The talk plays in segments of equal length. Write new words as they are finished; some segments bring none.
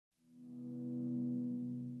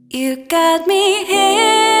You got me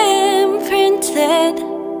imprinted,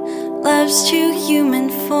 love's true human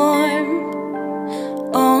form,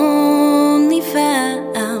 only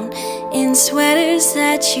found in sweaters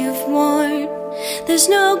that you've worn. There's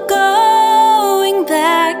no going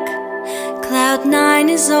back, cloud nine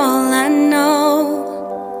is all I know.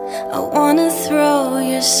 I wanna throw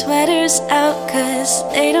your sweaters out 'cause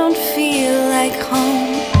they don't feel like home.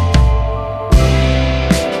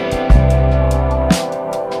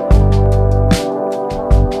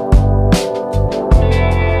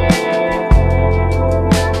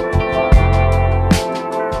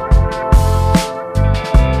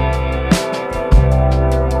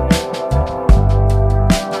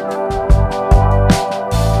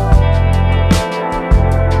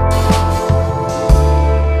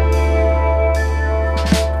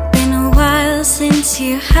 Since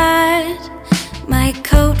you had my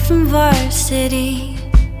coat from varsity,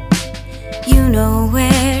 you know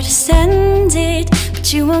where to send it,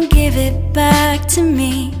 but you won't give it back to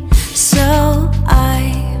me. So I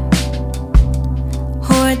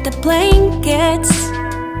hoard the blankets,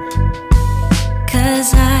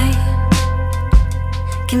 'cause I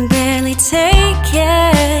can barely take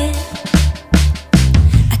it.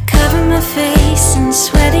 I cover my face in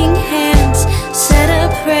sweating hands, said a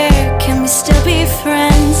prayer, can we still be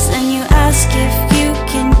friends? And you ask if you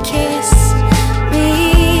can kiss me.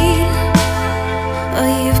 Oh,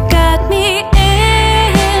 you've got me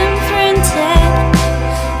imprinted,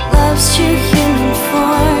 love's true human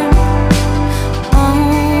form,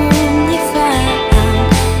 only found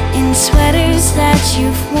in sweaters that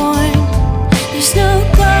you've worn. There's no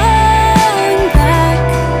going back,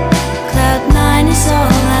 cloud nine is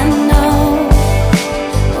all I know.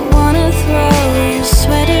 I wanna throw your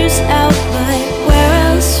sweaters out, but where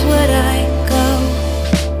else would I go?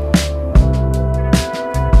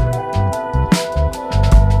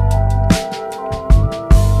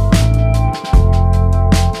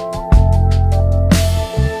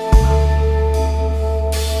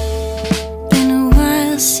 Been a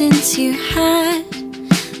while since you had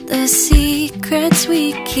the secrets we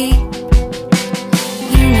keep.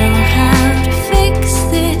 You know how to fix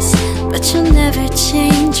this, but you'll never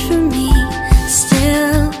change for me.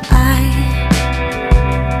 Still, I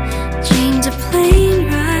dreamed a plane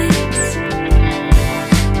rides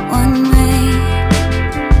one way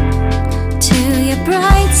to your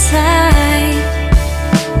bright side.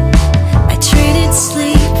 I traded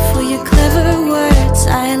sleep for your clever words.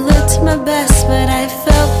 I looked my best, but I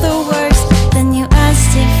felt the worst. Then you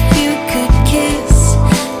asked if you could kiss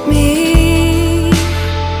me.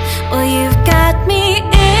 Well, you've got me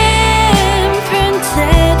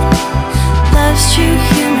imprinted, love's true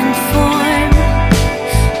human form,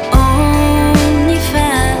 only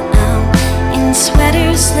found in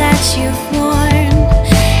sweaters that you've worn.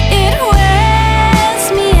 It wears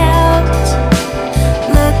me out,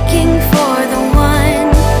 looking for the one.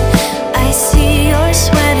 I see your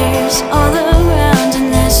sweaters all around, and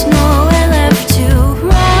there's nowhere left to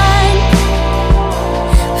run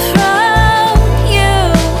from you.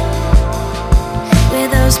 With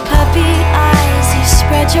those puppy eyes, you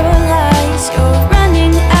spread your lies. You're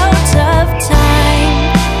running out of time.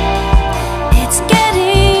 It's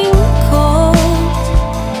getting cold.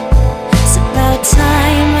 It's about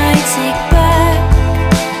time I take back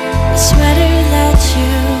the sweater that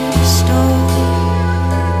you stole.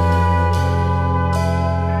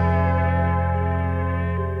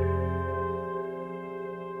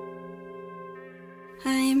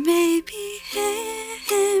 I may be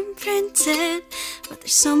imprinted, but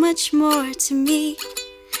there's so much more to me.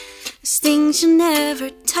 There's things you'll never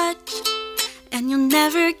touch, and you'll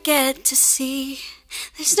never get to see.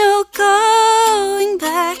 There's no going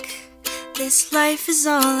back, this life is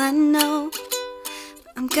all I know.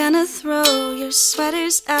 I'm gonna throw your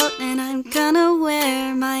sweaters out, and I'm gonna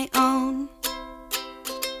wear my own.